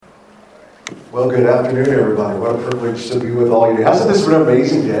Well, good afternoon, everybody. What a privilege to be with all you. Hasn't this been an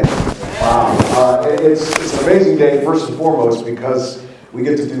amazing day? Wow. It's an amazing day, first and foremost, because we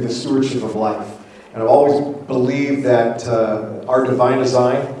get to do the stewardship of life. And I've always believed that our divine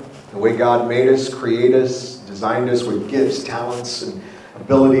design, the way God made us, created us, designed us with gifts, talents, and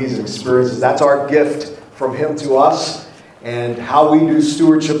abilities and experiences, that's our gift from Him to us. And how we do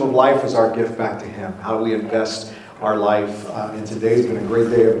stewardship of life is our gift back to Him. How we invest our life. And today's been a great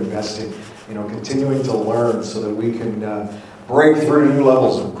day of investing. Continuing to learn so that we can break through new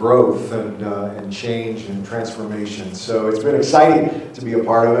levels of growth and change and transformation. So it's been exciting to be a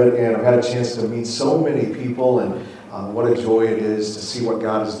part of it, and I've had a chance to meet so many people, and what a joy it is to see what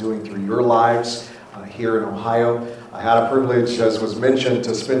God is doing through your lives here in Ohio. I had a privilege, as was mentioned,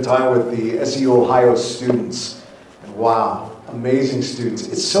 to spend time with the SEU Ohio students. And wow, amazing students.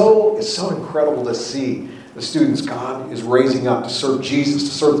 It's so incredible to see the students God is raising up to serve Jesus,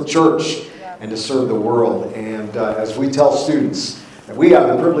 to serve the church, and to serve the world. And as we tell students, that we have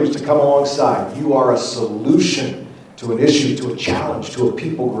the privilege to come alongside. You are a solution to an issue, to a challenge, to a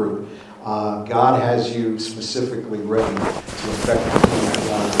people group. God has you specifically ready to affect the kingdom of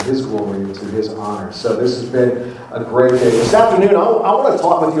God to His glory and to His honor. So this has been a great day. This afternoon, I want to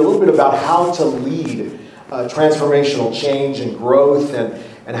talk with you a little bit about how to lead transformational change and growth,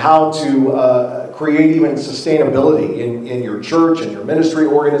 and how to create even sustainability in your church, in your ministry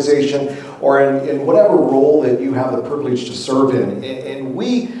organization, or in whatever role that you have the privilege to serve in. And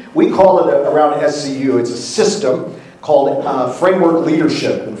we call it around SCU, it's a system called Framework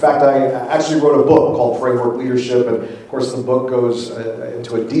Leadership. In fact, I actually wrote a book called Framework Leadership, and of course the book goes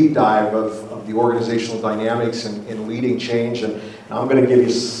into a deep dive of the organizational dynamics and leading change. And I'm going to give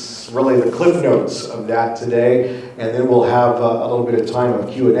you really the cliff notes of that today, and then we'll have a little bit of time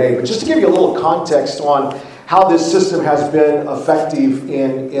of Q&A. But just to give you a little context on how this system has been effective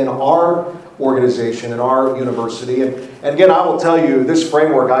in our organization, in our university. And again, I will tell you, this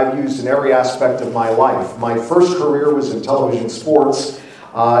framework I've used in every aspect of my life. My first career was in television sports,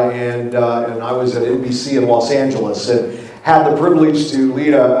 and I was at NBC in Los Angeles, and had the privilege to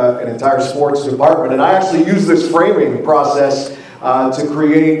lead an entire sports department. And I actually used this framing process to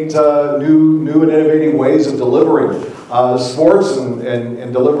create new and innovative ways of delivering sports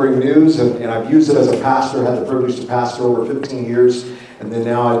and delivering news. And I've used it as a pastor, had the privilege to pastor over 15 years. And then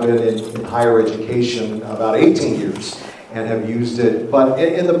now I've been in higher education about 18 years and have used it. But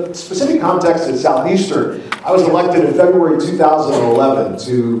in the specific context at Southeastern, I was elected in February 2011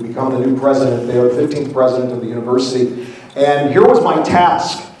 to become the new president there, 15th president of the university. And here was my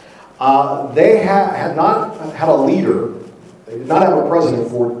task. They had not had a leader. They did not have a president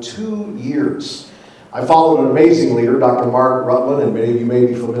for 2 years. I followed an amazing leader, Dr. Mark Rutland, and many of you may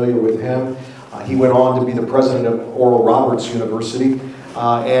be familiar with him. He went on to be the president of Oral Roberts University.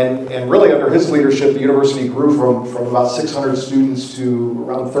 And really under his leadership, the university grew from about 600 students to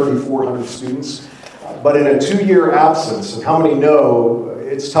around 3,400 students. But in a 2-year absence, and how many know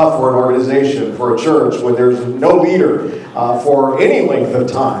it's tough for an organization, for a church, when there's no leader for any length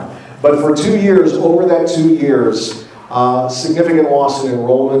of time. But for 2 years, over that 2 years, significant loss in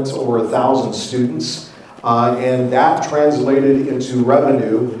enrollment, over 1,000 students, and that translated into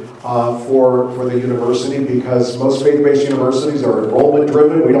revenue for the university, because most faith-based universities are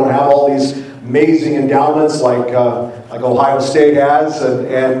enrollment-driven. We don't have all these amazing endowments like Ohio State has,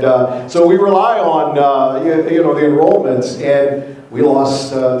 and so we rely on the enrollments, and we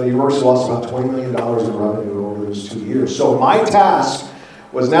lost the university lost about $20 million in revenue over those 2 years. So my task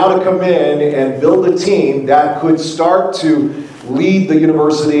was now to come in and build a team that could start to lead the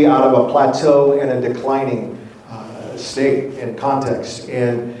university out of a plateau and a declining state and context.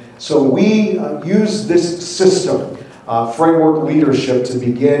 And so we use this system, framework leadership, to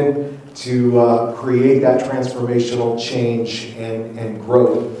begin to create that transformational change and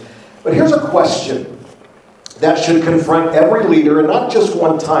growth. But here's a question that should confront every leader, and not just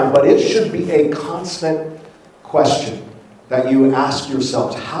one time, but it should be a constant question that you ask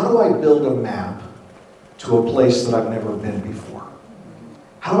yourself. How do I build a map to a place that I've never been before?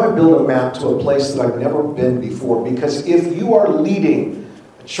 How do I build a map to a place that I've never been before? Because if you are leading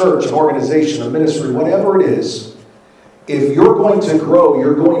a church, an organization, a ministry, whatever it is, if you're going to grow,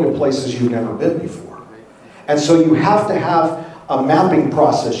 you're going to places you've never been before. And so you have to have a mapping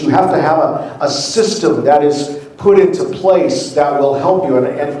process. You have to have a system that is put into place that will help you.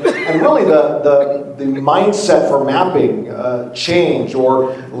 And really the mindset for mapping change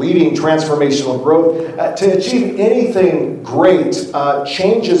or leading transformational growth, to achieve anything great,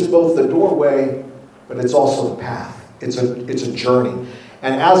 changes both the doorway, but it's also the path. It's a journey.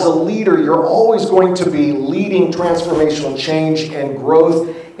 And as a leader, you're always going to be leading transformational change and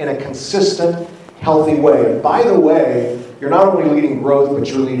growth in a consistent, healthy way. And by the way, you're not only leading growth, but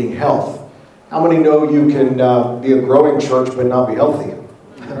you're leading health. How many know you can be a growing church but not be healthy?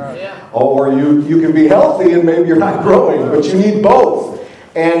 Or you can be healthy and maybe you're not growing, but you need both.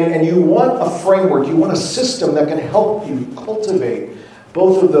 And you want a framework, you want a system that can help you cultivate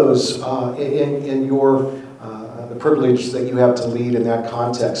both of those in your the privilege that you have to lead in that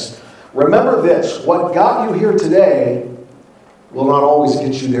context. Remember this, what got you here today will not always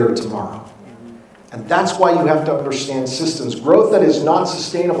get you there tomorrow. And that's why you have to understand systems. Growth that is not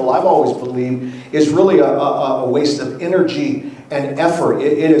sustainable, I've always believed, is really a waste of energy and effort.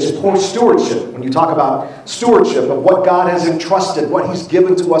 It is poor stewardship. When you talk about stewardship of what God has entrusted, what He's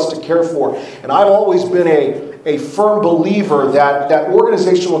given to us to care for. And I've always been a firm believer that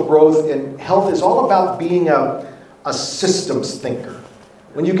organizational growth and health is all about being a systems thinker.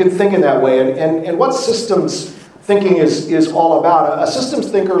 When you can think in that way. And what systems thinking is all about. A systems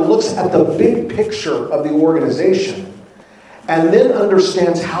thinker looks at the big picture of the organization and then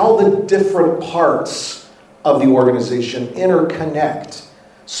understands how the different parts of the organization interconnect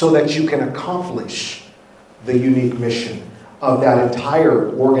so that you can accomplish the unique mission of that entire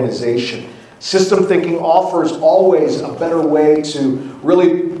organization. System thinking offers always a better way to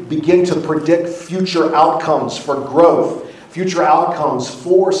really begin to predict future outcomes for growth, future outcomes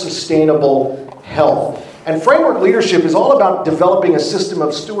for sustainable health. And framework leadership is all about developing a system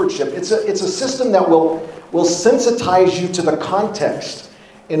of stewardship. It's a system that will sensitize you to the context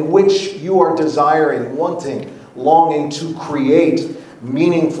in which you are desiring, wanting, longing to create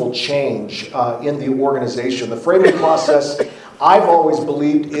meaningful change in the organization. The framing process, I've always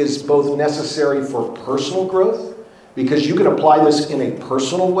believed, is both necessary for personal growth, because you can apply this in a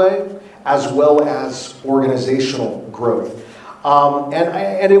personal way, as well as organizational growth.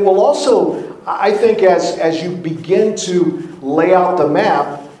 And it will also, I think, as you begin to lay out the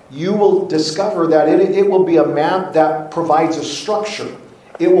map, you will discover that it will be a map that provides a structure.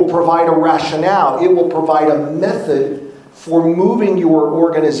 It will provide a rationale. It will provide a method for moving your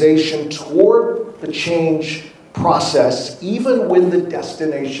organization toward the change process, even when the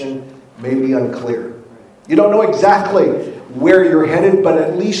destination may be unclear. You don't know exactly where you're headed, but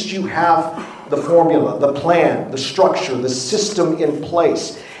at least you have the formula, the plan, the structure, the system in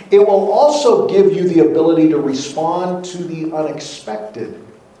place. It will also give you the ability to respond to the unexpected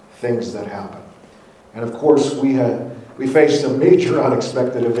things that happen. And of course, we faced a major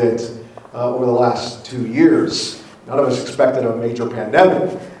unexpected event over the last 2 years. None of us expected a major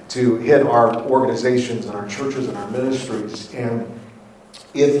pandemic to hit our organizations and our churches and our ministries. And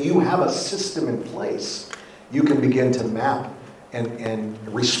if you have a system in place, you can begin to map and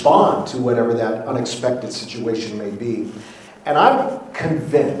respond to whatever that unexpected situation may be. And I'm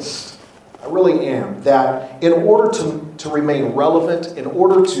convinced, I really am, that in order to remain relevant, in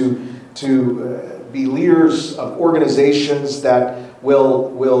order to be leaders of organizations that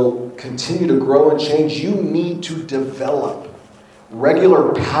will continue to grow and change, you need to develop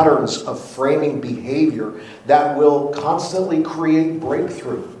regular patterns of framing behavior that will constantly create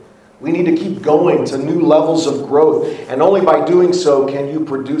breakthrough. We need to keep going to new levels of growth, and only by doing so can you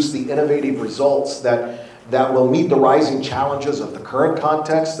produce the innovative results that will meet the rising challenges of the current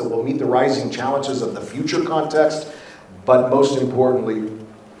context, that will meet the rising challenges of the future context, but most importantly,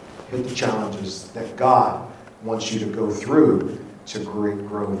 hit the challenges that God wants you to go through to great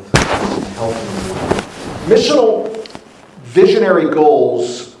growth and health. Missional visionary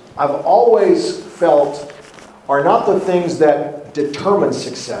goals, I've always felt, are not the things that determine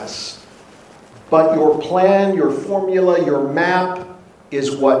success, but your plan, your formula, your map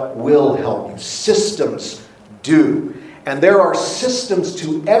is what will help you. Systems do. And there are systems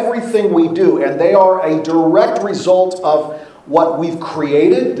to everything we do, and they are a direct result of what we've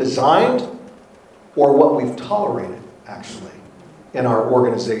created, designed, or what we've tolerated, actually, in our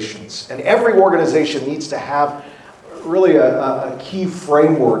organizations. And every organization needs to have really a key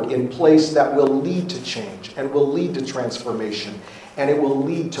framework in place that will lead to change and will lead to transformation, and it will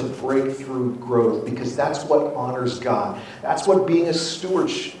lead to breakthrough growth, because that's what honors God. That's what being a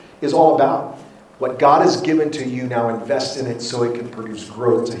steward is all about. What God has given to you, now invest in it so it can produce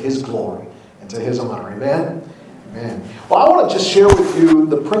growth to His glory and to His honor. Amen? Amen. Well, I want to just share with you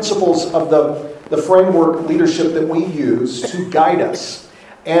the principles of the framework leadership that we use to guide us.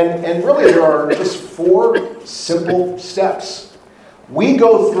 And really there are just 4 simple steps. We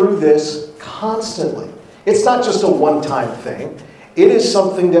go through this constantly. It's not just a one-time thing. It is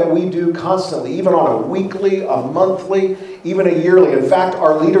something that we do constantly, even on a weekly, a monthly, even a yearly. In fact,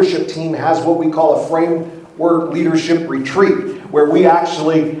 our leadership team has what we call a framework leadership retreat, where we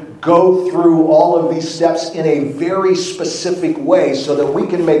actually go through all of these steps in a very specific way so that we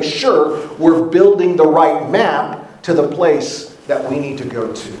can make sure we're building the right map to the place that we need to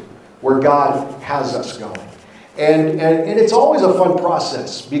go to, where God has us going. And it's always a fun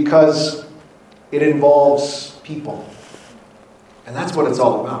process because it involves people. And that's what it's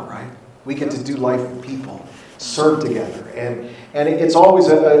all about, right? We get to do life with people, serve together. And it's always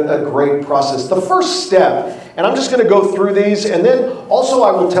a great process. The first step, and I'm just going to go through these, and then also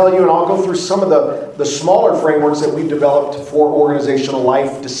I will tell you, and I'll go through some of the smaller frameworks that we've developed for organizational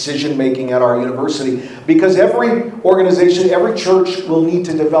life decision-making at our university, because every organization, every church will need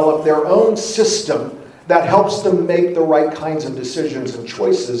to develop their own system that helps them make the right kinds of decisions and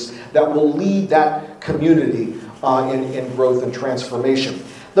choices that will lead that community in growth and transformation.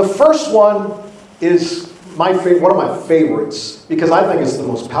 The first one is one of my favorites, because I think it's the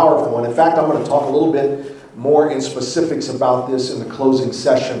most powerful one. In fact, I'm going to talk a little bit more in specifics about this in the closing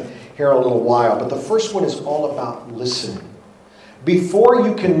session here in a little while. But the first one is all about listening. Before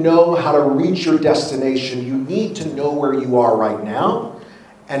you can know how to reach your destination, you need to know where you are right now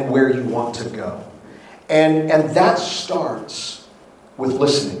and where you want to go. And that starts with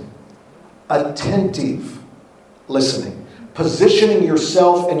listening. Attentive listening. Positioning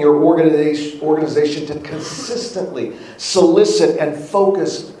yourself and your organization to consistently solicit and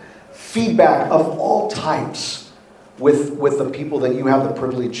focus feedback of all types with the people that you have the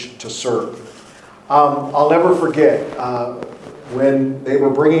privilege to serve. I'll never forget when they were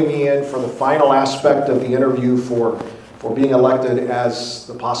bringing me in for the final aspect of the interview for being elected as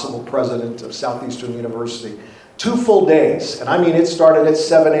the possible president of Southeastern University. 2 full days. And I mean, it started at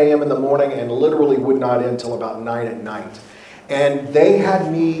 7 a.m. in the morning and literally would not end until about 9 at night. And they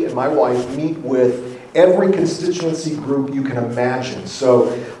had me and my wife meet with every constituency group you can imagine.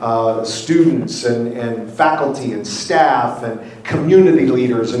 So students and faculty and staff and community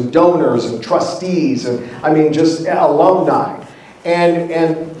leaders and donors and trustees and I mean just alumni.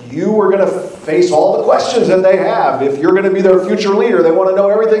 And you are going to face all the questions that they have. If you're going to be their future leader, they want to know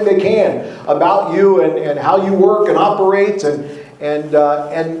everything they can about you and how you work and operate. And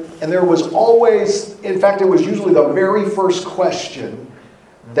there was always, in fact, it was usually the very first question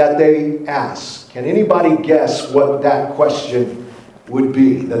that they asked. Can anybody guess what that question would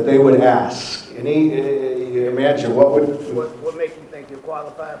be that they would ask? Imagine what makes you think you're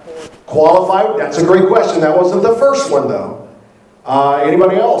qualified for it? Qualified? That's a great question. That wasn't the first one, though.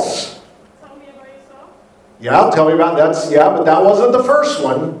 Anybody else? Tell me about yourself. Yeah, tell me about that. Yeah, but that wasn't the first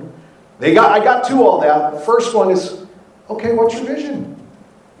one. I got to all that. The first one is, okay, what's your vision?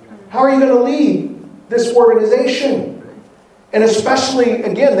 How are you going to lead this organization? And especially,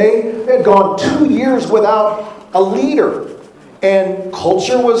 again, they had gone 2 years without a leader. And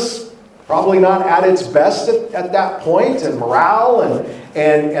culture was probably not at its best at that point, and morale,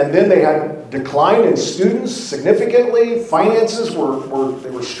 and then they had decline in students significantly. Finances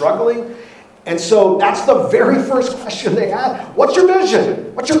were struggling. And so that's the very first question they asked. What's your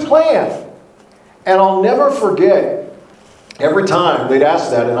vision? What's your plan? And I'll never forget, every time they'd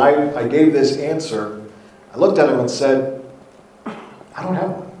ask that, and I gave this answer, I looked at them and said, I don't have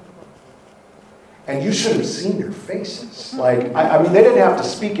one. And you should have seen their faces. Like, I mean, they didn't have to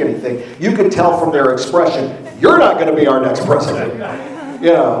speak anything. You could tell from their expression, you're not going to be our next president.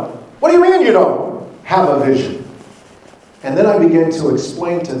 You know, what do you mean you don't have a vision? And then I began to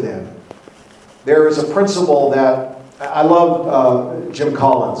explain to them, there is a principle that, I love Jim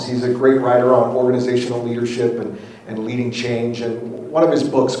Collins. He's a great writer on organizational leadership and leading change. And one of his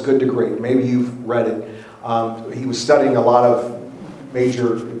books, Good to Great, maybe you've read it. He was studying a lot of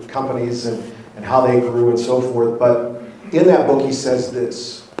major companies and how they grew and so forth. But in that book, he says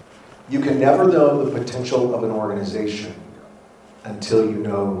this: you can never know the potential of an organization until you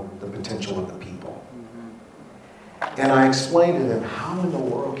know the potential of the people. And I explained to them, how in the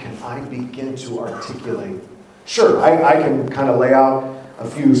world can I begin to articulate? Sure, I can kind of lay out a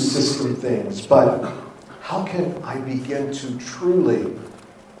few system things, but how can I begin to truly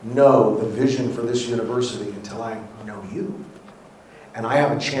know the vision for this university until I know you? And I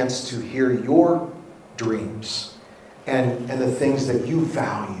have a chance to hear your dreams and the things that you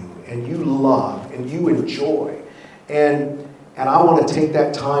value and you love and you enjoy. And I want to take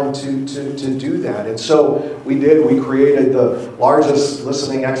that time to do that. And so we created the largest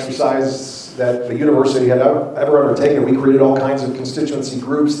listening exercise that the university had ever undertaken. We created all kinds of constituency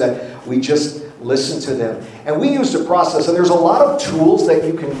groups that we just listened to them. And we used a process, and there's a lot of tools that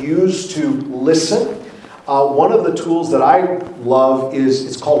you can use to listen. One of the tools that I love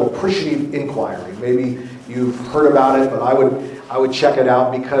it's called appreciative inquiry. Maybe you've heard about it, but I would check it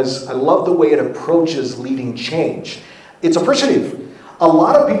out because I love the way it approaches leading change. It's appreciative. A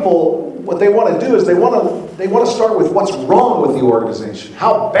lot of people, what they want to do is they want to start with what's wrong with the organization,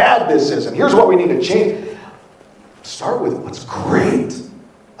 how bad this is, and here's what we need to change. Start with what's great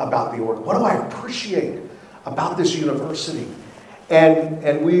about the org. What do I appreciate about this university?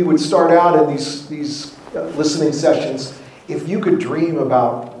 And we would start out in these listening sessions. If you could dream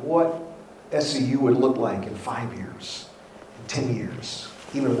about what SCU would look like in 5 years, in 10 years,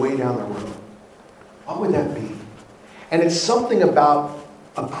 even way down the road, what would that be? And it's something about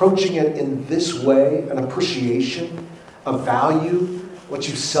approaching it in this way, an appreciation, a value, what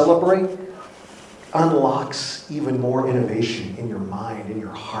you celebrate, unlocks even more innovation in your mind, in your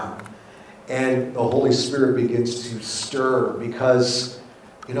heart. And the Holy Spirit begins to stir because,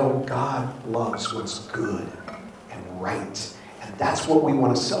 God loves what's good and right. And that's what we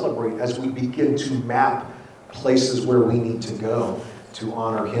want to celebrate as we begin to map places where we need to go to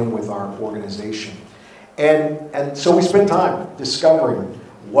honor Him with our organization. And so we spent time discovering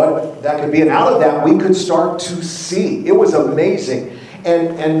what that could be. And out of that, we could start to see. It was amazing.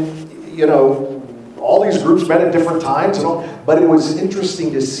 And all these groups met at different times, and all, but it was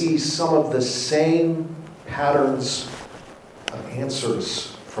interesting to see some of the same patterns of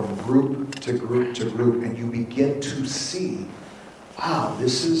answers from group to group to group. And you begin to see, wow,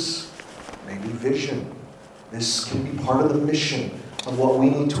 this is maybe vision. This can be part of the mission of what we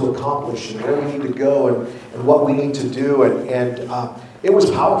need to accomplish and where we need to go and what we need to do. And it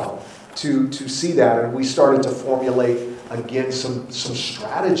was powerful to see that. And we started to formulate, again, some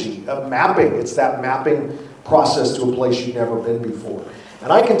strategy of mapping. It's that mapping process to a place you've never been before.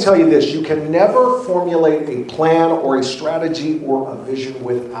 And I can tell you this, you can never formulate a plan or a strategy or a vision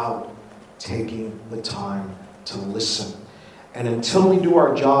without taking the time to listen. And until we do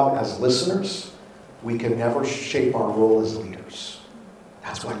our job as listeners, we can never shape our role as leaders.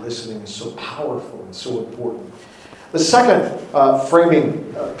 That's why listening is so powerful and so important. The second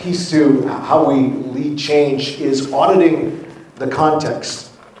framing piece to how we lead change is auditing the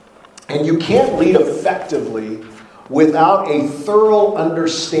context. And you can't lead effectively without a thorough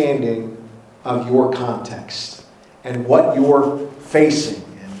understanding of your context and what you're facing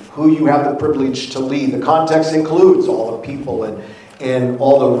and who you have the privilege to lead. The context includes all the people and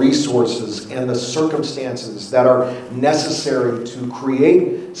all the resources and the circumstances that are necessary to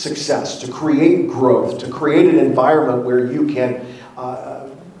create success, to create growth, to create an environment where you can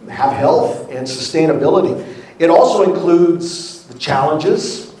have health and sustainability. It also includes the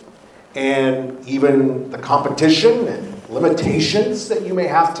challenges and even the competition and limitations that you may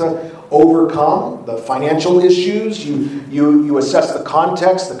have to overcome, the financial issues. You assess the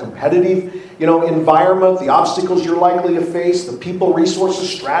context, the competitive environment, the obstacles you're likely to face, the people, resources,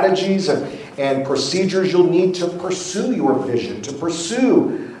 strategies, and procedures you'll need to pursue your vision, to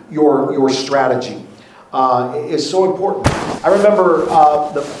pursue your strategy. Is so important. I remember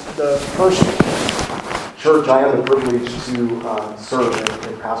the first church I had the privilege to serve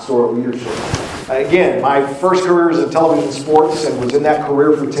in pastoral leadership. Again, my first career was in television sports and was in that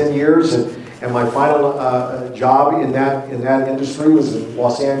career for 10 years. And my final job in that industry was in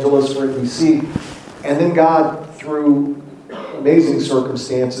Los Angeles or in DC. And then God, through amazing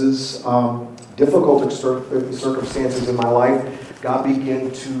circumstances, difficult circumstances in my life, God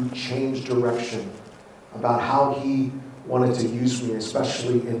began to change direction about how He wanted to use me,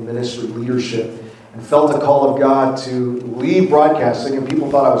 especially in ministry leadership, and felt a call of God to leave broadcasting. And people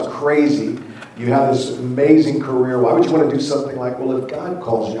thought I was crazy. You have this amazing career. Why would you want to do something like, well, if God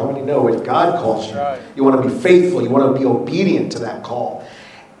calls you? How many know if God calls you? Right. You want to be faithful. You want to be obedient to that call.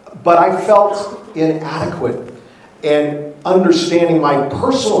 But I felt inadequate, and understanding my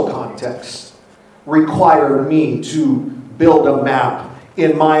personal context required me to build a map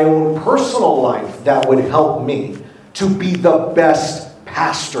in my own personal life that would help me to be the best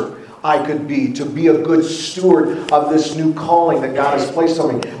pastor I could be, to be a good steward of this new calling that God has placed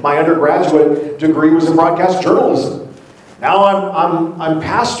on me. My undergraduate degree was in broadcast journalism. Now I'm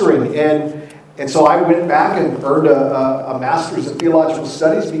pastoring, and so I went back and earned a master's in theological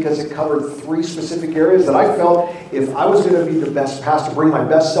studies because it covered 3 specific areas that I felt if I was going to be the best pastor, bring my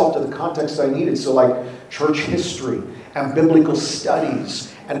best self to the context I needed. So like church history and biblical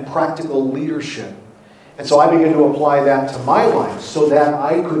studies and practical leadership. And so I began to apply that to my life so that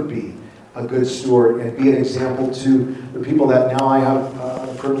I could be a good steward and be an example to the people that now I have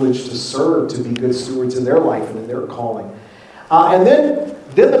the privilege to serve, to be good stewards in their life and in their calling. And then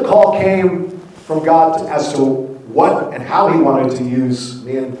the call came from God as to what and how He wanted to use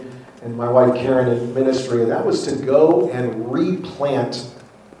me and my wife Karen in ministry. And that was to go and replant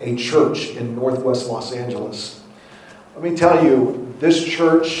a church in Northwest Los Angeles. Let me tell you, this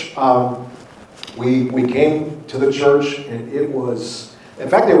church, we came to the church, and it was In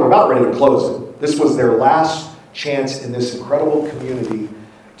fact, they were about ready to close it. This was their last chance in this incredible community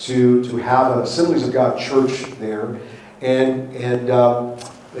to have an Assemblies of God church there. And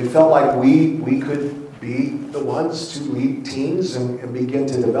they felt like we could be the ones to lead teams and begin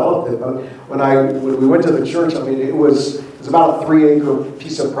to develop it. But when we went to the church, I mean, it was about a 3-acre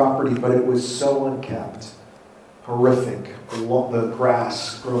piece of property, but it was so unkept, horrific. The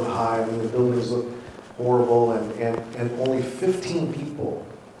grass grown high, and the buildings looked horrible, and only 15 people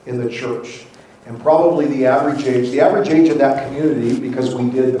in the church. And probably the average age of that community, because we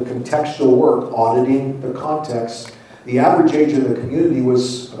did the contextual work, auditing the context, the average age of the community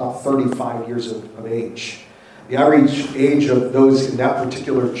was about 35 years of age. The average age of those in that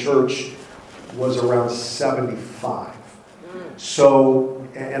particular church was around 75. So,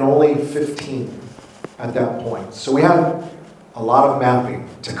 and only 15 at that point. So we had a lot of mapping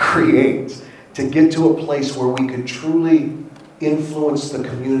to create, to get to a place where we could truly influence the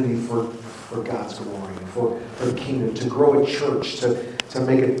community for God's glory, for the kingdom, to grow a church, to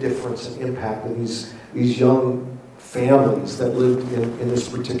make a difference and impact in these young families that lived in this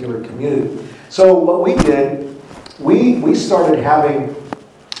particular community. So what we did, we started having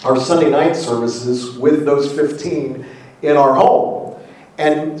our Sunday night services with those 15 in our home,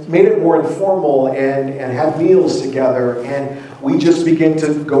 and made it more informal and had meals together, and we just began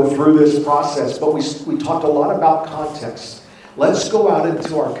to go through this process. But we talked a lot about context. Let's go out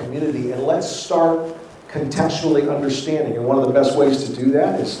into our community and let's start contextually understanding. And one of the best ways to do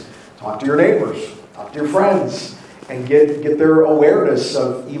that is talk to your neighbors, talk to your friends, and get their awareness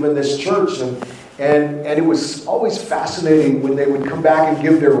of even this church. And it was always fascinating when they would come back and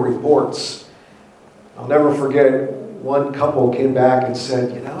give their reports. I'll never forget, one couple came back and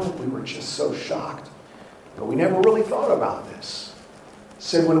said, we were just so shocked, but we never really thought about this.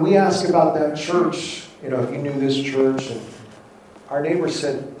 Said, when we asked about that church, if you knew this church, and our neighbor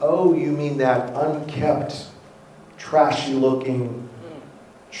said, oh, you mean that unkept, trashy-looking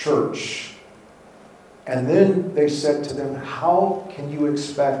church. And then they said to them, how can you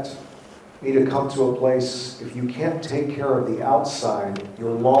expect me to come to a place if you can't take care of the outside,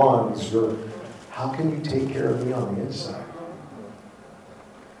 your lawns, how can you take care of me on the inside?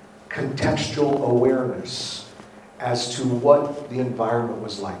 Contextual awareness as to what the environment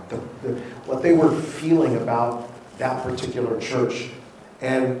was like, what they were feeling about that particular church.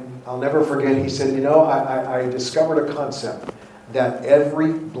 And I'll never forget, he said, I discovered a concept that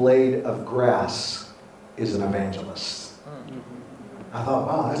every blade of grass is an evangelist. I thought,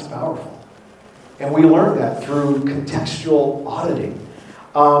 wow, that's powerful. And we learned that through contextual auditing.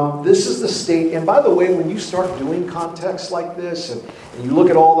 This is the state, and by the way, when you start doing context like this, and you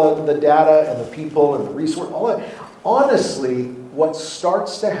look at all the data and the people and the resource, all that, honestly, what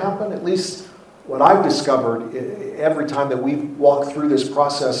starts to happen, at least what I've discovered every time that we walk through this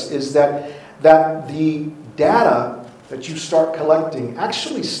process, is that the data that you start collecting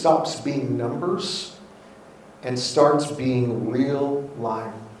actually stops being numbers and starts being real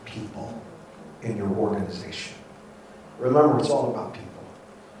live people in your organization. Remember, it's all about people.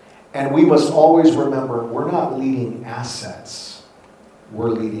 And we must always remember, we're not leading assets, we're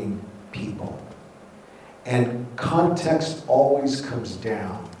leading people. And context always comes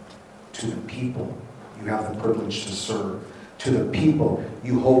down to the people you have the privilege to serve, to the people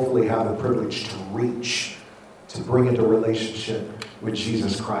you hopefully have the privilege to reach, to bring into relationship with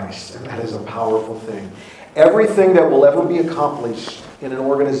Jesus Christ. And that is a powerful thing. Everything that will ever be accomplished in an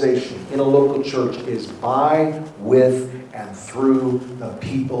organization, in a local church, is by, with, and through the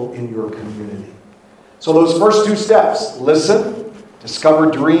people in your community. So those first two steps, listen, discover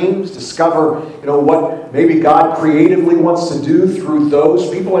dreams, discover what maybe God creatively wants to do through those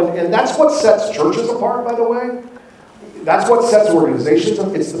people. And that's what sets churches apart, by the way. That's what sets organizations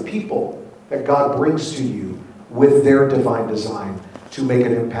up. It's the people that God brings to you with their divine design to make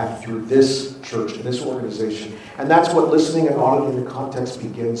an impact through this church and this organization. And that's what listening and auditing the context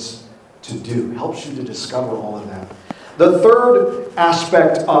begins to do. Helps you to discover all of that. The third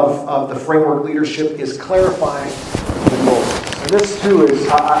aspect of the framework leadership is clarifying the goals. And this too is,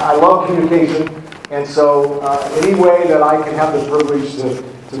 I love communication. And so any way that I can have the privilege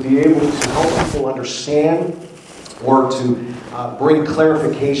to be able to help people understand or to bring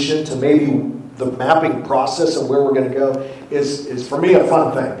clarification to maybe the mapping process and where we're going to go is for me a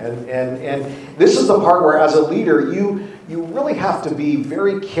fun thing. And this is the part where as a leader, you really have to be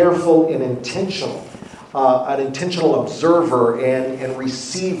very careful and intentional. An intentional observer and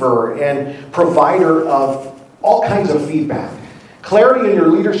receiver and provider of all kinds of feedback. Clarity in your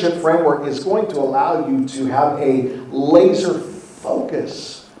leadership framework is going to allow you to have a laser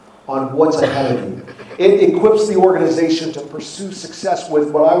focus on what's ahead of you. It equips the organization to pursue success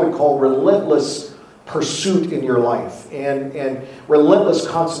with what I would call relentless pursuit in your life and relentless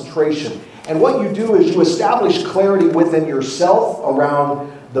concentration. And what you do is you establish clarity within yourself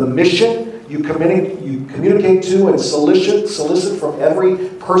around the mission you communicate to and solicit from every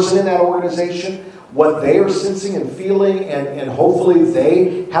person in that organization what they are sensing and feeling, and hopefully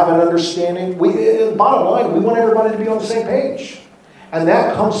they have an understanding. Bottom line, we want everybody to be on the same page. And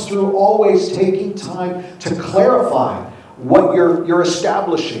that comes through always taking time to clarify what you're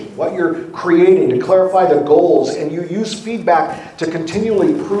establishing, what you're creating, to clarify the goals, and you use feedback to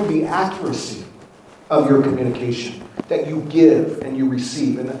continually prove the accuracy of your communication that you give and you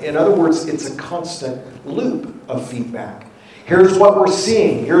receive. In other words, it's a constant loop of feedback. Here's what we're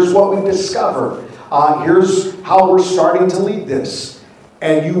seeing. Here's what we've discovered. Here's how we're starting to lead this.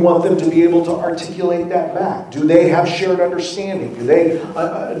 And you want them to be able to articulate that back. Do they have shared understanding? Do they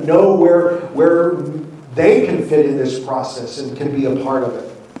know where they can fit in this process and can be a part of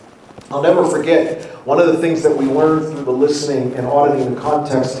it? I'll never forget one of the things that we learned through the listening and auditing the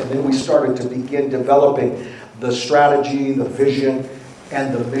context, and then we started to begin developing the strategy, the vision,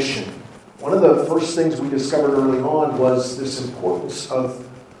 and the mission. One of the first things we discovered early on was this importance of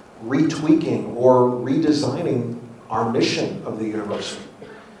retweaking or redesigning our mission of the university.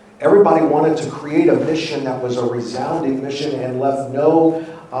 Everybody wanted to create a mission that was a resounding mission and left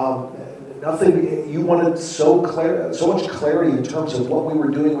nothing. You wanted so much clarity in terms of what we were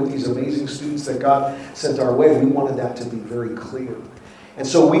doing with these amazing students that God sent our way. We wanted that to be very clear. And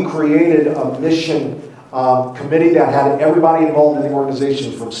so we created a mission committee that had everybody involved in the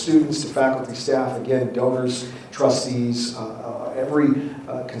organization, from students to faculty, staff, again, donors, trustees. Every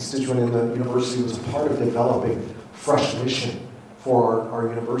constituent in the university was a part of developing fresh mission for our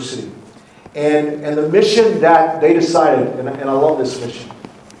university. And the mission that they decided, and I love this mission,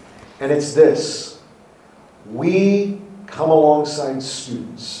 and it's this: we come alongside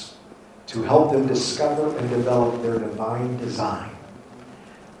students to help them discover and develop their divine design,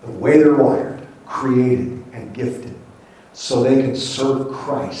 the way they're wired, created, and gifted, so they can serve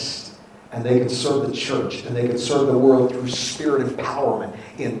Christ, and they can serve the church, and they can serve the world through spirit empowerment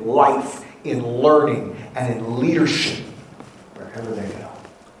in life, in learning, and in leadership, wherever they go.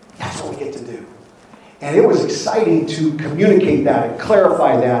 That's what we get to do. And it was exciting to communicate that and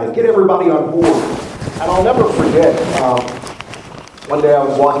clarify that and get everybody on board. And I'll never forget, one day I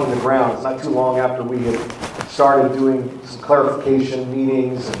was walking the grounds, not too long after we had started doing some clarification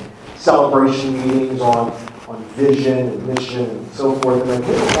meetings and celebration meetings on vision and mission and so forth. And I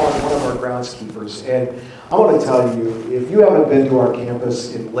came upon one of our groundskeepers. And I want to tell you, if you haven't been to our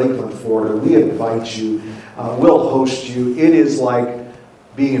campus in Lakeland, Florida, we invite you. We'll host you. It is like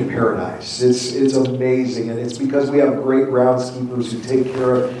being in paradise. It's amazing, and it's because we have great groundskeepers who take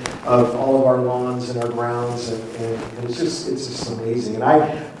care of all of our lawns and our grounds, and it's just amazing. And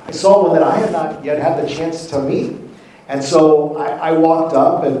I saw one that I had not yet had the chance to meet, and so I walked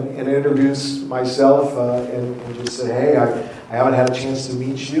up and introduced myself and just said, hey, I haven't had a chance to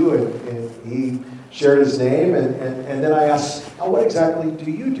meet you, and he shared his name, and then I asked, what exactly do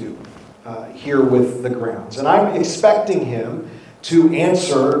you do here with the grounds? And I'm expecting him to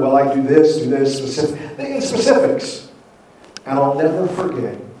answer, well, I do this, specifics. And I'll never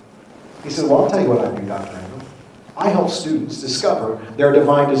forget. He said, well, I'll tell you what I do, Dr. Ingle. I help students discover their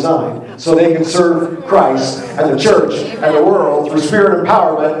divine design so they can serve Christ and the church and the world through spirit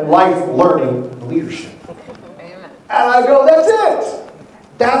empowerment, life, learning, and leadership. Amen. And I go, that's it.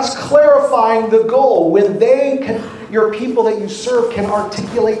 That's clarifying the goal. When your people that you serve can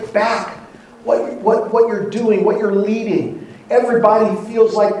articulate back what you're doing, what you're leading. Everybody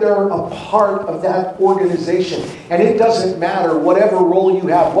feels like they're a part of that organization. And it doesn't matter whatever role you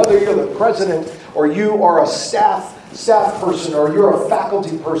have, whether you're the president or you are a staff person or you're a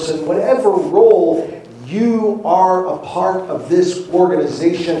faculty person, whatever role, you are a part of this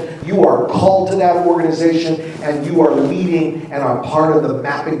organization. You are called to that organization, and you are leading and are part of the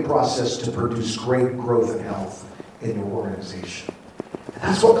mapping process to produce great growth and health in your organization. And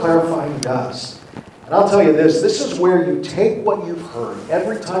that's what clarifying does. And I'll tell you this is where you take what you've heard.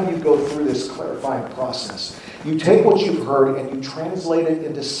 Every time you go through this clarifying process, you take what you've heard and you translate it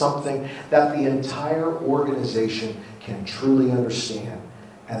into something that the entire organization can truly understand,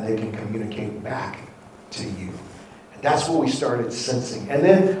 and they can communicate back to you. And that's what we started sensing. And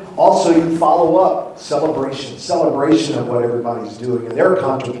then also you follow up celebration of what everybody's doing and their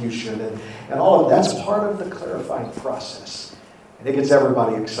contribution and all of that's part of the clarifying process. And it gets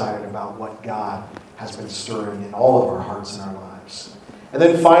everybody excited about what God has been stirring in all of our hearts and our lives. And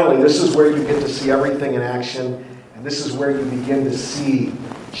then finally, this is where you get to see everything in action, and this is where you begin to see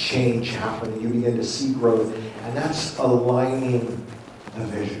change happen, and you begin to see growth. And that's aligning the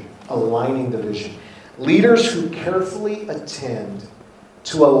vision. Aligning the vision. Leaders who carefully attend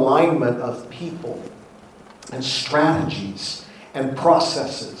to alignment of people and strategies and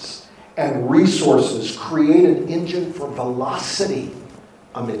processes and resources create an engine for velocity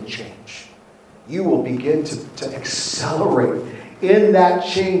amid change. You will begin to accelerate in that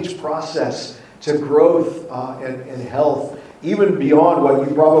change process to growth and health, even beyond what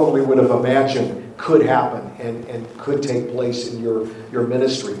you probably would have imagined could happen and could take place in your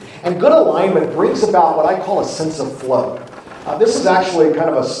ministry. And good alignment brings about what I call a sense of flow. This is actually kind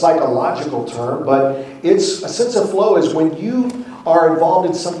of a psychological term, but it's a sense of flow is when you are involved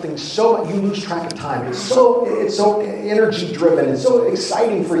in something so you lose track of time. It's so energy driven. It's so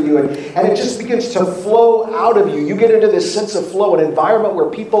exciting for you, and it just begins to flow out of you. You get into this sense of flow, an environment where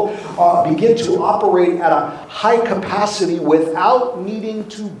people begin to operate at a high capacity without needing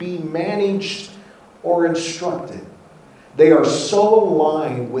to be managed or instructed. They are so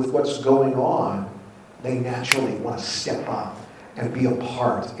aligned with what's going on, they naturally want to step up and be a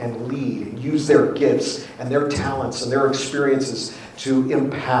part and lead and use their gifts and their talents and their experiences to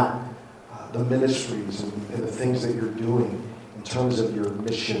impact the ministries and the things that you're doing in terms of your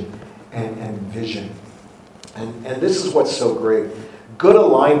mission and vision. And this is what's so great. Good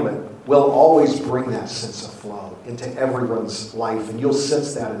alignment will always bring that sense of flow into everyone's life, and you'll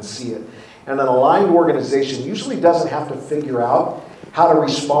sense that and see it. And an aligned organization usually doesn't have to figure out how to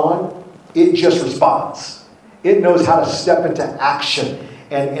respond. It just responds. It knows how to step into action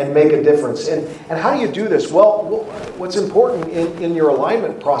and make a difference. And how do you do this? Well, what's important in your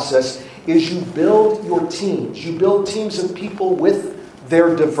alignment process is you build your teams. You build teams of people with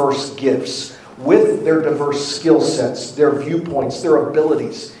their diverse gifts, with their diverse skill sets, their viewpoints, their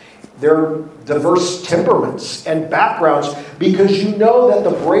abilities, their diverse temperaments and backgrounds, because you know that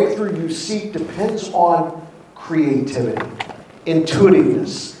the breakthrough you seek depends on creativity,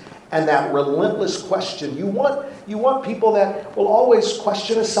 intuitiveness, and that relentless question. You want people that will always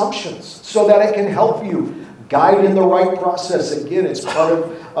question assumptions so that it can help you guide in the right process. Again, it's part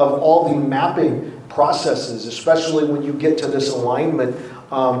of all the mapping processes, especially when you get to this alignment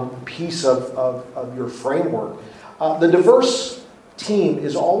piece of your framework. The diverse team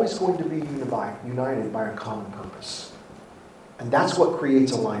is always going to be united by a common purpose. And that's what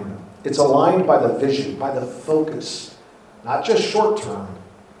creates alignment. It's aligned by the vision, by the focus, not just short-term,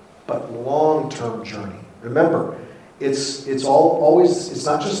 but long-term journey. Remember, it's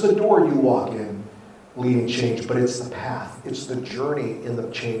not just the door you walk in leading change, but it's the path. It's the journey in the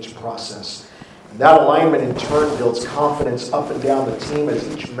change process. And that alignment in turn builds confidence up and down the team as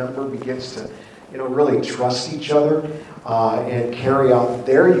each member begins to really trust each other and carry out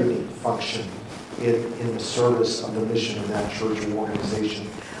their unique function in the service of the mission of that church or organization.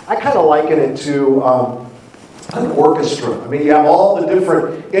 I kind of liken it to an orchestra. I mean, you have all the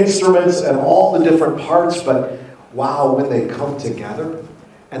different instruments and all the different parts, but wow, when they come together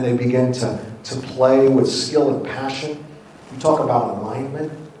and they begin to play with skill and passion, you talk about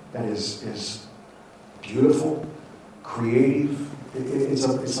alignment that is beautiful, creative.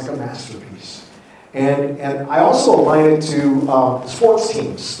 It's like a masterpiece. And I also align it to sports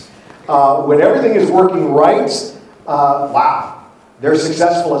teams. When everything is working right, wow, they're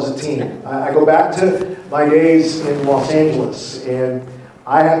successful as a team. I go back to my days in Los Angeles, and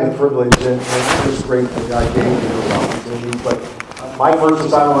I had the privilege, and it was great that God gave me the opportunity, but my first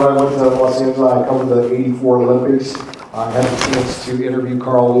assignment when I went to Los Angeles, I covered the '84 Olympics. I had the chance to interview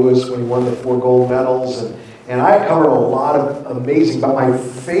Carl Lewis when he won the 4 gold medals, and I covered a lot of amazing, but my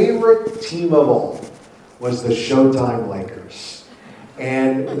favorite team of all was the Showtime Lakers.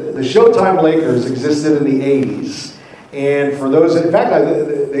 And the Showtime Lakers existed in the 80s. And for those, in fact,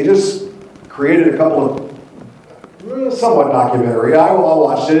 they just created a couple of somewhat documentary. I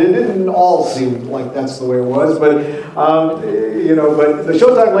watched it. It didn't all seem like that's the way it was, but but the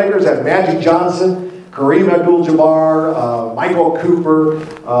Showtime Lakers had Magic Johnson, Kareem Abdul-Jabbar, Michael Cooper,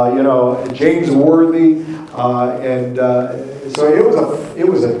 James Worthy, and so it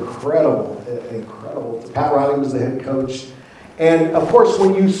was incredible. Pat Riley was the head coach. And of course,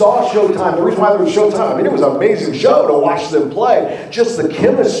 when you saw Showtime, the reason why there was Showtime, I mean, it was an amazing show to watch them play. Just the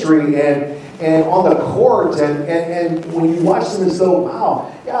chemistry and on the court, and when you watch them as though,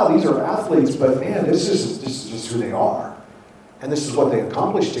 wow, yeah, these are athletes, but man, this is just who they are. And this is what they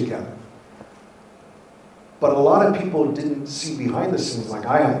accomplished together. But a lot of people didn't see behind the scenes like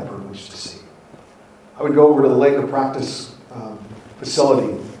I had the privilege to see. I would go over to the Laker practice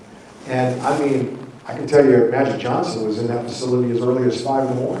facility, and I mean, I can tell you Magic Johnson was in that facility as early as 5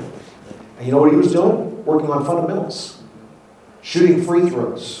 in the morning. And you know what he was doing? Working on fundamentals. shooting free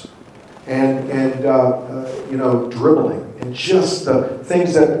throws, and dribbling, and just the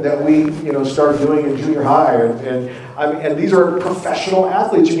things that we started doing in junior high, and these are professional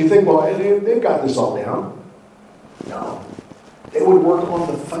athletes, and you think, well, they've got this all down. No. They would work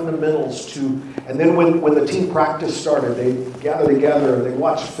on the fundamentals too. And then when the team practice started, they gather together, they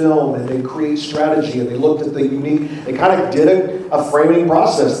watch film, and they create strategy, and they looked at they kind of did a framing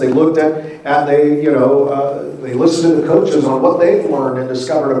process. They looked they listened to the coaches on what they've learned and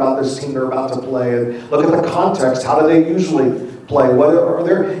discovered about this team they're about to play, and look at the context. How do they usually play? What are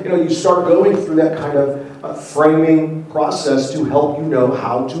there, you start going through that kind of framing process to help you know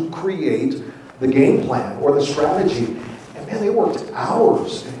how to create the game plan or the strategy. And they worked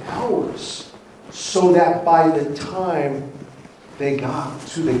hours and hours so that by the time they got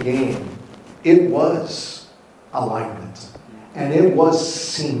to the game, it was alignment. And it was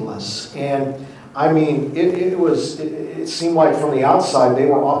seamless. And I mean, it seemed like from the outside, they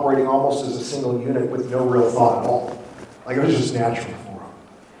were operating almost as a single unit with no real thought at all. Like it was just natural for them.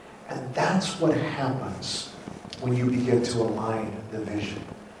 And that's what happens when you begin to align the vision.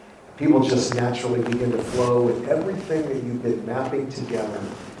 People just naturally begin to flow with everything that you've been mapping together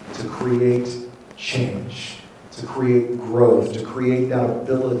to create change, to create growth, to create that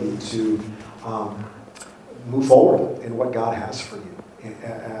ability to move forward in what God has for you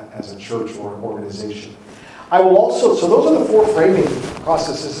as a church or an organization. So those are the 4 framing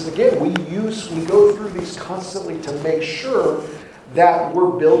processes. And again, we go through these constantly to make sure that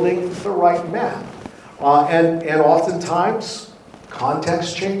we're building the right map. And oftentimes,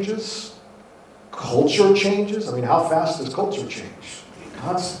 context changes, culture changes. I mean, how fast does culture change?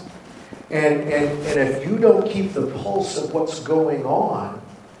 Constant. And if you don't keep the pulse of what's going on,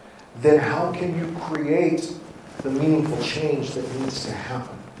 then how can you create the meaningful change that needs to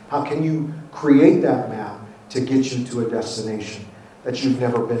happen? How can you create that map to get you to a destination that you've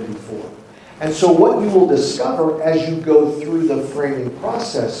never been before? And so what you will discover as you go through the framing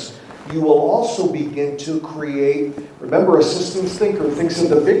process, you will also begin to create, remember, a systems thinker thinks of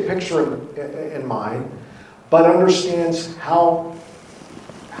the big picture in mind, but understands how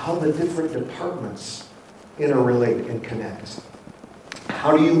the different departments interrelate and connect.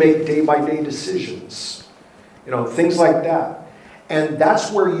 How do you make day-by-day decisions? Things like that. And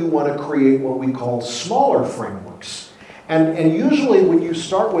that's where you want to create what we call smaller frameworks. And usually when you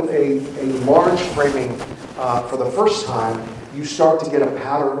start with a large framing for the first time, you start to get a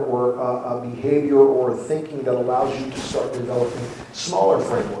pattern or a behavior or a thinking that allows you to start developing smaller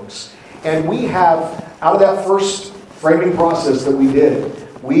frameworks. And we have, out of that first framing process that we did,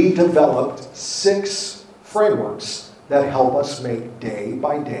 we developed 6 frameworks that help us make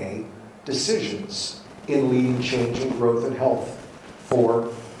day-by-day decisions in leading change and growth and health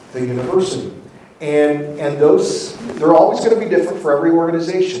for the university. And those, they're always going to be different for every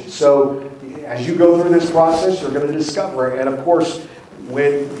organization. So as you go through this process, you're going to discover. And of course,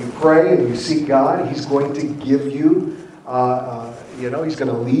 when you pray and you seek God, He's going to give you, He's going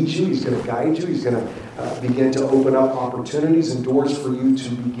to lead you, He's going to guide you, He's going to begin to open up opportunities and doors for you to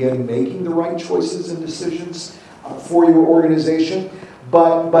begin making the right choices and decisions for your organization.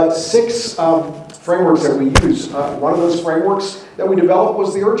 But 6 frameworks that we use. One of those frameworks that we developed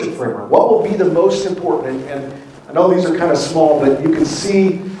was the urgent framework. What will be the most important? And I know these are kind of small, but you can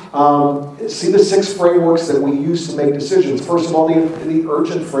see the 6 frameworks that we use to make decisions. First of all, the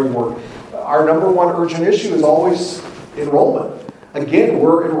urgent framework. Our number one urgent issue is always enrollment. Again,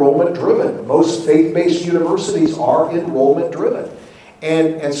 we're enrollment driven. Most faith-based universities are enrollment driven.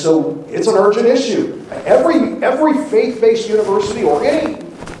 And so it's an urgent issue. Every faith-based university or any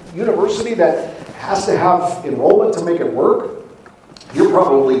university that has to have enrollment to make it work, you're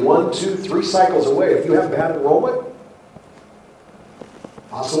probably 1, 2, 3 cycles away. If you have bad enrollment,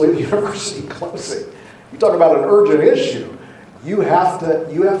 possibly the university closing. You talk about an urgent issue. You have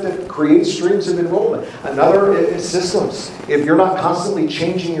to create streams of enrollment. Another is systems. If you're not constantly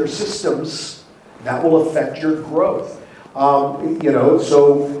changing your systems, that will affect your growth.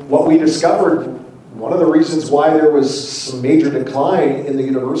 So what we discovered, one of the reasons why there was some major decline in the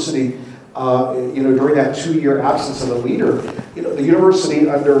university, during that 2-year absence of a leader, the university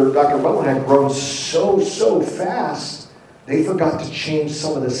under Dr. Butler had grown so fast, they forgot to change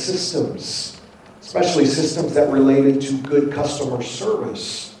some of the systems, especially systems that related to good customer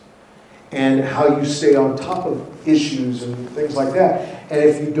service and how you stay on top of issues and things like that. And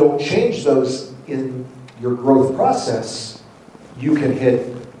if you don't change those in your growth process, you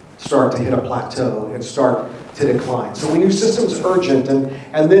can start to hit a plateau and start to decline. So we knew systems urgent,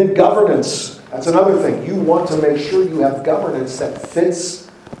 and then governance. That's another thing. You want to make sure you have governance that fits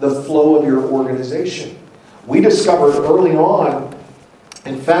the flow of your organization. We discovered early on,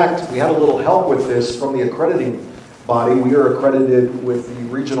 in fact, we had a little help with this from the accrediting body. We are accredited with the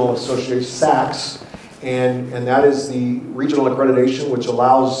Regional Association, SACS, and that is the regional accreditation which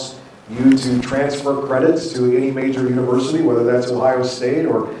allows you to transfer credits to any major university, whether that's Ohio State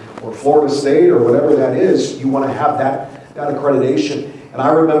or Florida State or whatever that is. You want to have that accreditation. And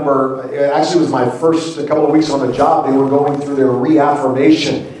I remember, it actually was my first couple of weeks on the job, they were going through their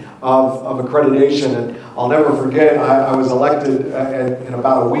reaffirmation of accreditation. And I'll never forget, I was elected, and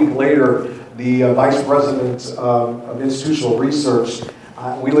about a week later, the vice president of institutional research.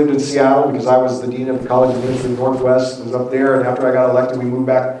 We lived in Seattle because I was the dean of the College of Ministry Northwest. It was up there, and after I got elected, we went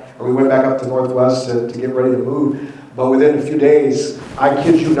back up to Northwest to get ready to move. But within a few days, I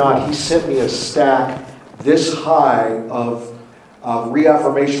kid you not, he sent me a stack this high of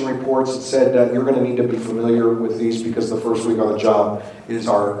reaffirmation reports that said you're going to need to be familiar with these because the first week on the job is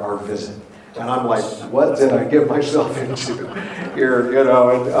our visit. And I'm like, what did I get myself into here?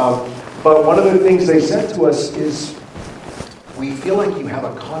 But one of the things they said to us is, we feel like you have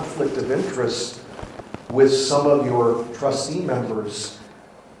a conflict of interest with some of your trustee members.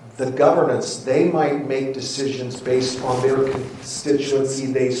 The governance, they might make decisions based on their constituency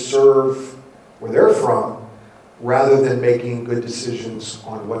they serve, where they're from, rather than making good decisions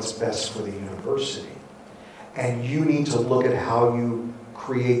on what's best for the university. And you need to look at how you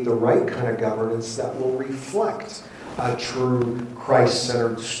create the right kind of governance that will reflect a true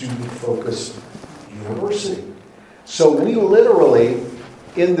Christ-centered, student-focused university. So we literally,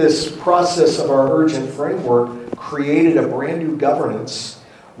 in this process of our urgent framework, created a brand new governance.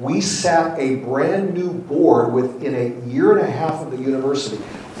 We sat a brand new board within a year and a half of the university.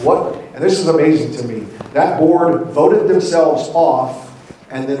 And this is amazing to me. That board voted themselves off,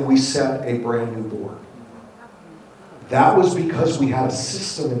 and then we set a brand new board. That was because we had a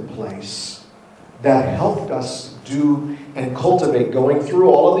system in place that helped us do and cultivate, going through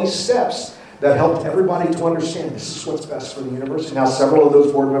all of these steps, that helped everybody to understand this is what's best for the university. Now, several of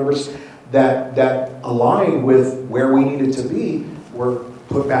those board members that aligned with where we needed to be were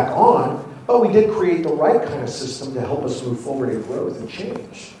put back on, but we did create the right kind of system to help us move forward in growth and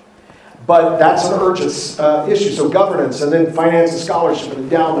change. But that's an urgent issue. So governance, and then finance and scholarship, and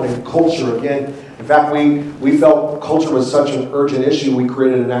endowment, and culture. Again, in fact, we felt culture was such an urgent issue, we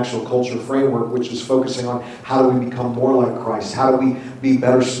created an actual culture framework, which is focusing on how do we become more like Christ? How do we be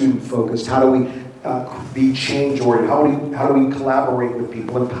better student-focused? How do we be change-oriented? How do we collaborate with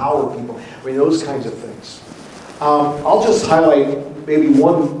people, empower people? I mean, those kinds of things. I'll just highlight maybe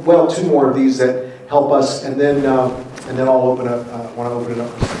two more of these that help us, and then I'll want to open it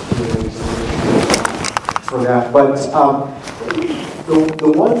up for that. But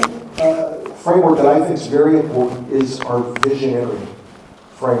the one framework that I think is very important is our visionary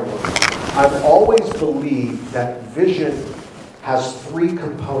framework. I've always believed that vision has three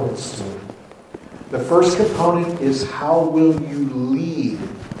components to it. The first component is how will you lead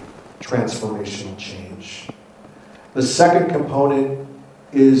transformational change? The second component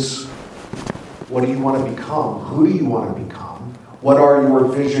is what do you want to become? Who do you want to become? What are your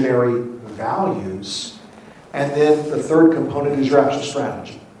visionary values? And then the third component is your actual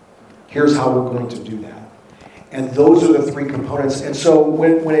strategy. Here's how we're going to do that. And those are the three components. And so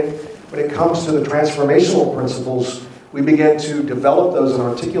when it comes to the transformational principles, we begin to develop those and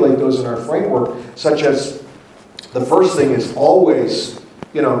articulate those in our framework, such as the first thing is always,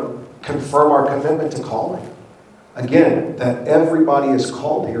 confirm our commitment to calling. Again, that everybody is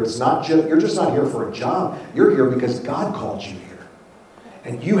called here. It's not just, you're just not here for a job. You're here because God called you here.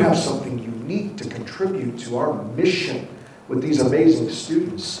 And you have something unique to contribute to our mission with these amazing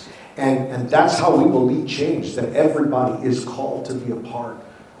students. And that's how we will lead change, that everybody is called to be a part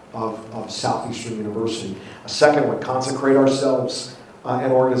of Southeastern University. A second one, consecrate ourselves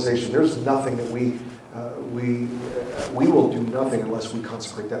and organization. There's nothing that we will do nothing unless we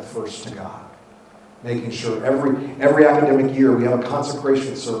consecrate that first to God. Making sure every academic year we have a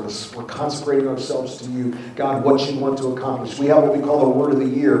consecration service. We're consecrating ourselves to you. God, what you want to accomplish. We have what we call the word of the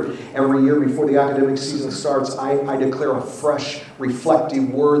year. Every year before the academic season starts, I declare a fresh,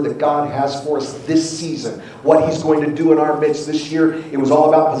 reflective word that God has for us this season. What he's going to do in our midst this year. It was all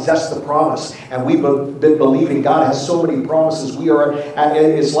about possess the promise. And we've been believing God has so many promises.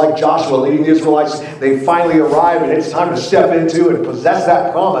 It's like Joshua leading the Israelites. They finally arrive and it's time to step into and possess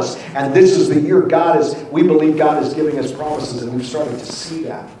that promise. And this is the year we believe God is giving us promises, and we've started to see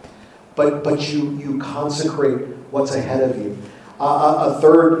that. But you consecrate what's ahead of you. A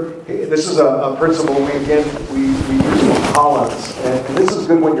third, this is a principle we use from Collins, and this is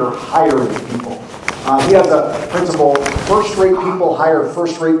good when you're hiring people. He has a principle: first-rate people hire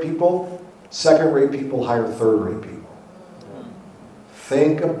first-rate people, Second-rate people hire third-rate people.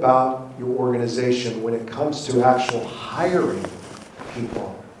 Think about your organization when it comes to actual hiring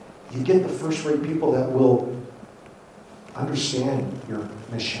people. You get the first-rate people that will understand your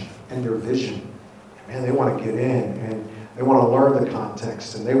mission and your vision. Man, they want to get in and they want to learn the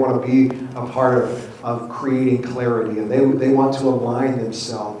context and they want to be a part of creating clarity and they want to align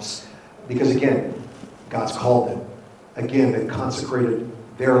themselves because, again, God's called them. Again, they've consecrated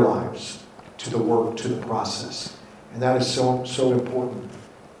their lives to the work, to the process. And that is so important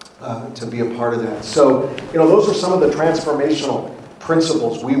to be a part of that. So, those are some of the transformational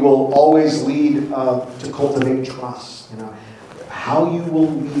principles. We will always lead to cultivate trust. How you will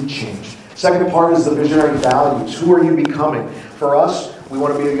lead change. Second part is the visionary values. Who are you becoming? For us, we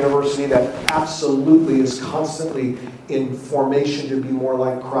want to be a university that absolutely is constantly in formation to be more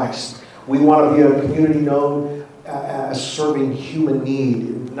like Christ. We want to be a community known as serving human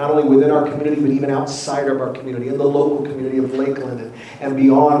need, not only within our community, but even outside of our community, in the local community of Lakeland and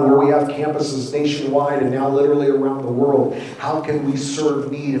beyond, where we have campuses nationwide and now literally around the world. How can we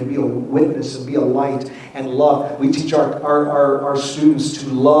serve need and be a witness and be a light and love? We teach our students to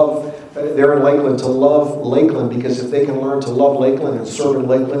love, they're in Lakeland, to love Lakeland, because if they can learn to love Lakeland and serve in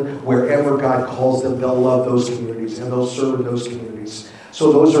Lakeland, wherever God calls them, they'll love those communities and they'll serve in those communities.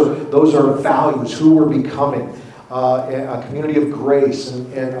 So those are values, who we're becoming. A community of grace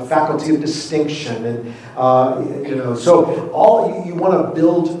and a faculty of distinction, and so all you want to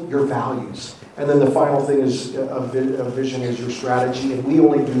build your values, and then the final thing is a vision is your strategy, and we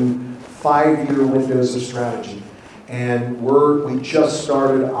only do 5-year windows of strategy, and we just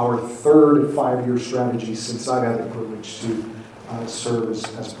started our third 5-year strategy since I've had the privilege to serve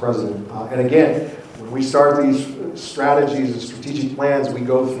as president, and again, when we start these strategies and strategic plans, we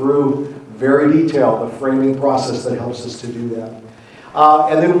go through very detailed, the framing process that helps us to do that.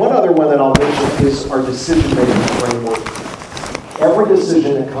 And then one other one that I'll mention is our decision-making framework. Every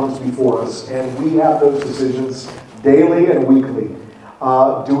decision that comes before us, and we have those decisions daily and weekly.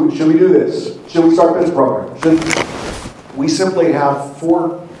 Should we do this? Should we start this program? We simply have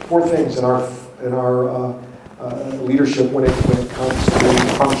four things in our leadership when it comes to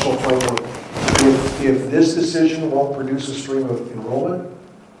functional framework. If this decision won't produce a stream of enrollment,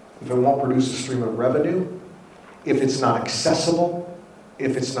 if it won't produce a stream of revenue, if it's not accessible,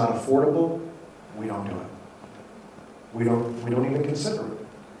 if it's not affordable, we don't do it. We don't even consider it.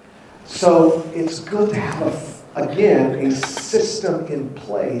 So it's good to have, again, a system in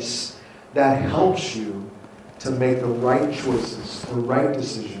place that helps you to make the right choices, the right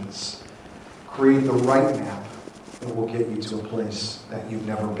decisions, create the right map that will get you to a place that you've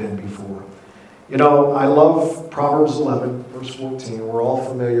never been before. I love Proverbs 11, verse 14. We're all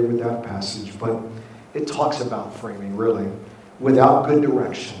familiar with that passage, but it talks about framing, really. Without good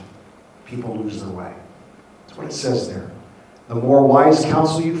direction, people lose their way. That's what it says there. The more wise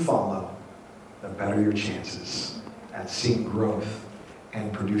counsel you follow, the better your chances at seeing growth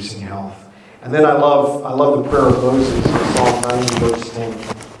and producing health. And then I love the prayer of Moses in Psalm 90, verse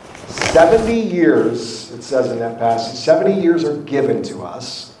 10. 70 years, it says in that passage, 70 years are given to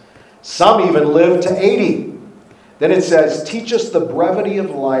us. Some even live to 80. Then it says, teach us the brevity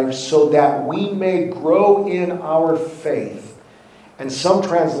of life so that we may grow in our faith. And some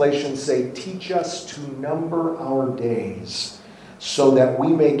translations say, teach us to number our days so that we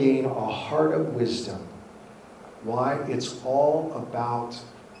may gain a heart of wisdom. Why? It's all about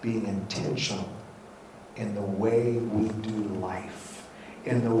being intentional in the way we do life,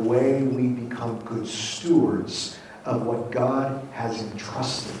 in the way we become good stewards of what God has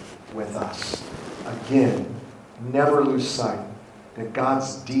entrusted with us. Again, never lose sight that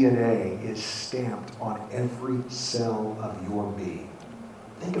God's DNA is stamped on every cell of your being.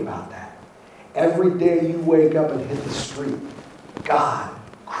 Think about that. Every day you wake up and hit the street, God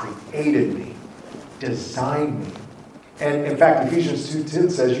created me, designed me. And in fact, Ephesians 2:10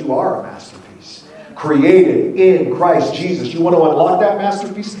 says you are a masterpiece, created in Christ Jesus. You want to unlock that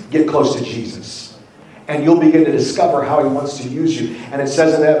masterpiece? Get close to Jesus. And you'll begin to discover how he wants to use you. And it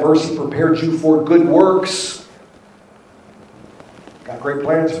says in that verse, he prepared you for good works. Got great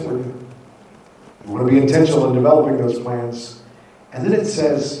plans for you. You want to be intentional in developing those plans. And then it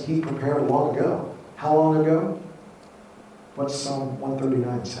says he prepared long ago. How long ago? What's Psalm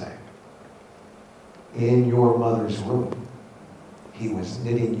 139 say? In your mother's womb, he was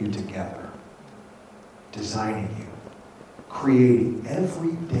knitting you together, designing you, creating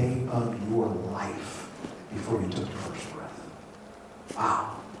every day of your life before you took your first breath.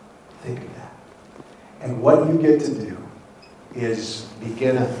 Wow. Think of that. And what you get to do is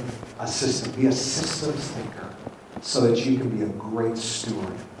begin be a systems thinker so that you can be a great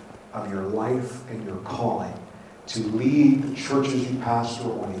steward of your life and your calling to lead the churches you pastor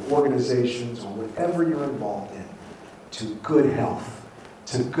or the organizations or whatever you're involved in to good health,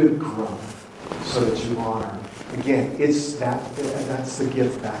 to good growth, so that you honor. Again, that's the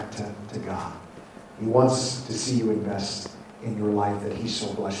gift back to God. He wants to see you invest in your life that He's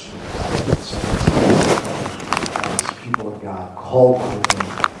so blessed you with. So as people of God, called by Him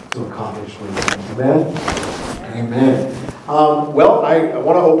to accomplish great things. Amen? Amen. Well, I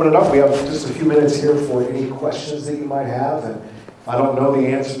want to open it up. We have just a few minutes here for any questions that you might have. And if I don't know the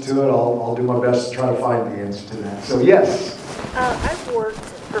answer to it, I'll do my best to try to find the answer to that. So, yes. I've worked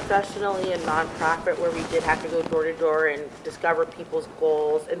professionally in nonprofit where we did have to go door to door and discover people's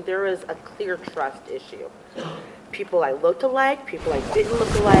goals, and there is a clear trust issue. People I looked alike, people I didn't look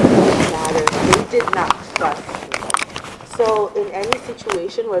alike, it didn't matter. They did not trust me. So in any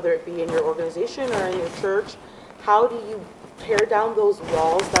situation, whether it be in your organization or in your church, how do you tear down those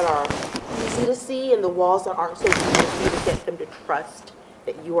walls that are easy to see and the walls that aren't so easy to see to get them to trust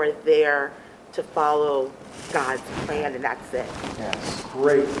that you are there to follow God's plan and that's it? Yes,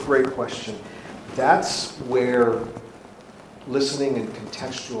 great question. That's where listening and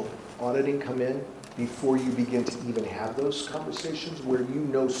contextual auditing come in before you begin to even have those conversations, where you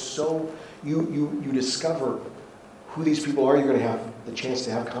discover who these people are. You're going to have the chance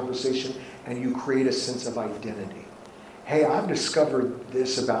to have conversation, and you create a sense of identity. Hey, I've discovered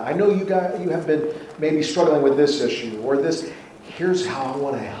this about, I know you have been maybe struggling with this issue or this. Here's how I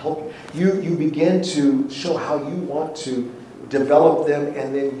want to help you. You begin to show how you want to develop them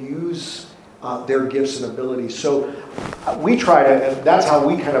and then use their gifts and abilities. So we try to, and that's how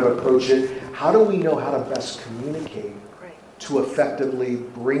we kind of approach it. How do we know how to best communicate to effectively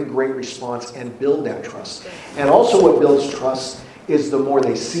bring great response and build that trust? And also what builds trust is the more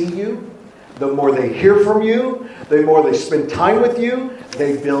they see you, the more they hear from you, the more they spend time with you,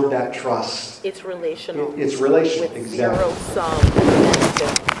 they build that trust. It's relational. It's relational, with exactly. Zero sum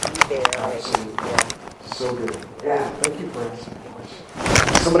benefit there. Absolutely. Yeah. So good. Yeah, thank you for answering the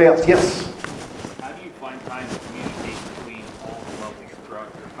question. Somebody else? Yes. How do you find time to communicate between all the levels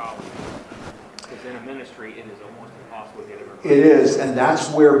throughout your college? Because in a ministry, it is almost impossible to get everybody. It is, and that's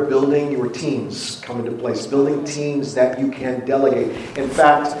where building your teams come into place. Building teams that you can delegate. In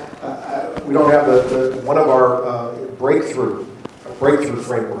fact, we don't have one of our breakthrough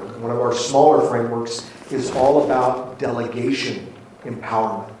framework. One of our smaller frameworks is all about delegation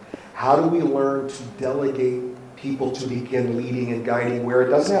empowerment. How do we learn to delegate people to begin leading and guiding, where it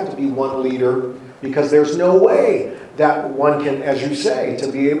doesn't have to be one leader, because there's no way that one can, as you say,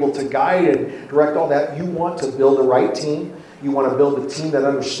 to be able to guide and direct all that. You want to build the right team. You want to build a team that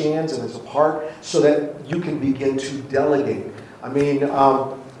understands and is a part, so that you can begin to delegate. I mean,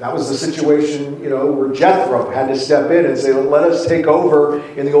 that was the situation, where Jethro had to step in and say, let us take over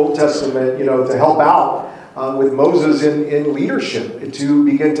in the Old Testament, to help out with Moses in leadership, to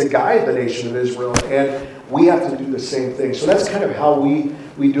begin to guide the nation of Israel. And we have to do the same thing. So that's kind of how we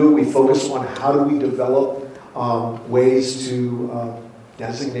do it. We focus on how do we develop ways to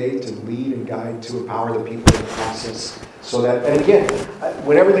designate, to lead and guide, to empower the people in the process. So that, and again,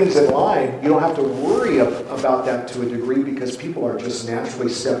 when everything's in line, you don't have to worry about that to a degree, because people are just naturally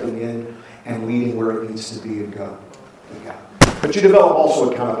stepping in and leading where it needs to be and go. Yeah. But you develop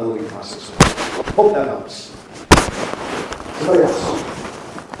also accountability process. Hope that helps. Somebody else?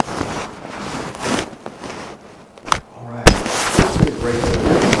 All right. It's been great to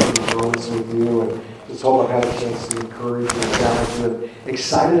be with you, and just hope I've had a chance to encourage you and challenge you, and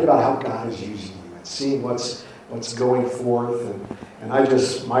excited about how God is using you and seeing what's going forth. And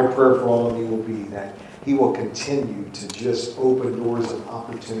my prayer for all of you will be that He will continue to just open doors of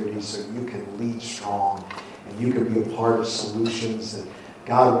opportunities so you can lead strong and you can be a part of solutions that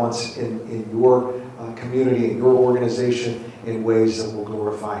God wants in your community, in your organization, in ways that will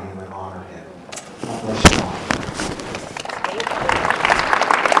glorify Him and honor Him. God bless you all.